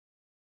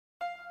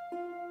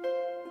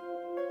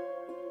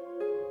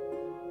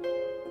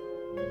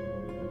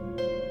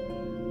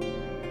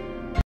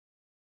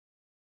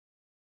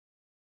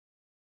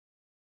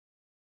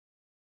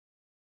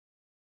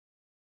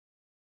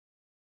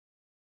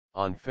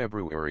On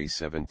February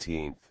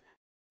 17,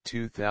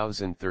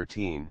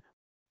 2013,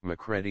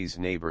 Mccready's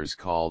neighbors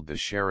called the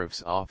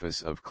sheriff's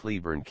office of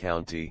Cleburne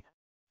County,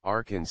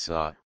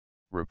 Arkansas,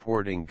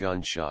 reporting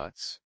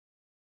gunshots.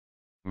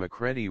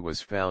 Mccready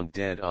was found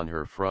dead on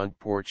her front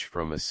porch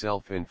from a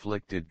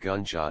self-inflicted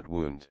gunshot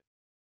wound.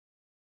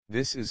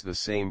 This is the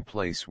same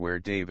place where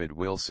David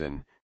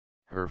Wilson,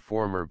 her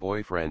former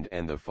boyfriend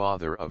and the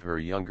father of her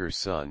younger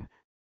son,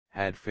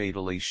 had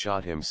fatally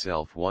shot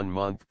himself 1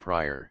 month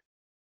prior.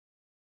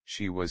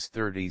 She was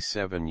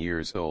 37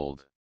 years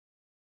old.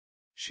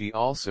 She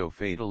also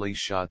fatally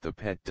shot the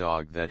pet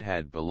dog that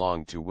had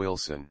belonged to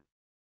Wilson.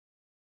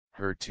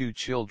 Her 2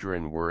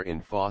 children were in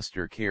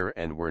foster care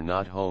and were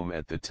not home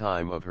at the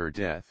time of her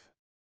death.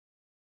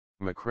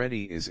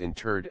 Mccready is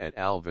interred at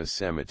Alva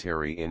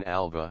Cemetery in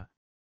Alva,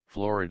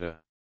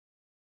 Florida.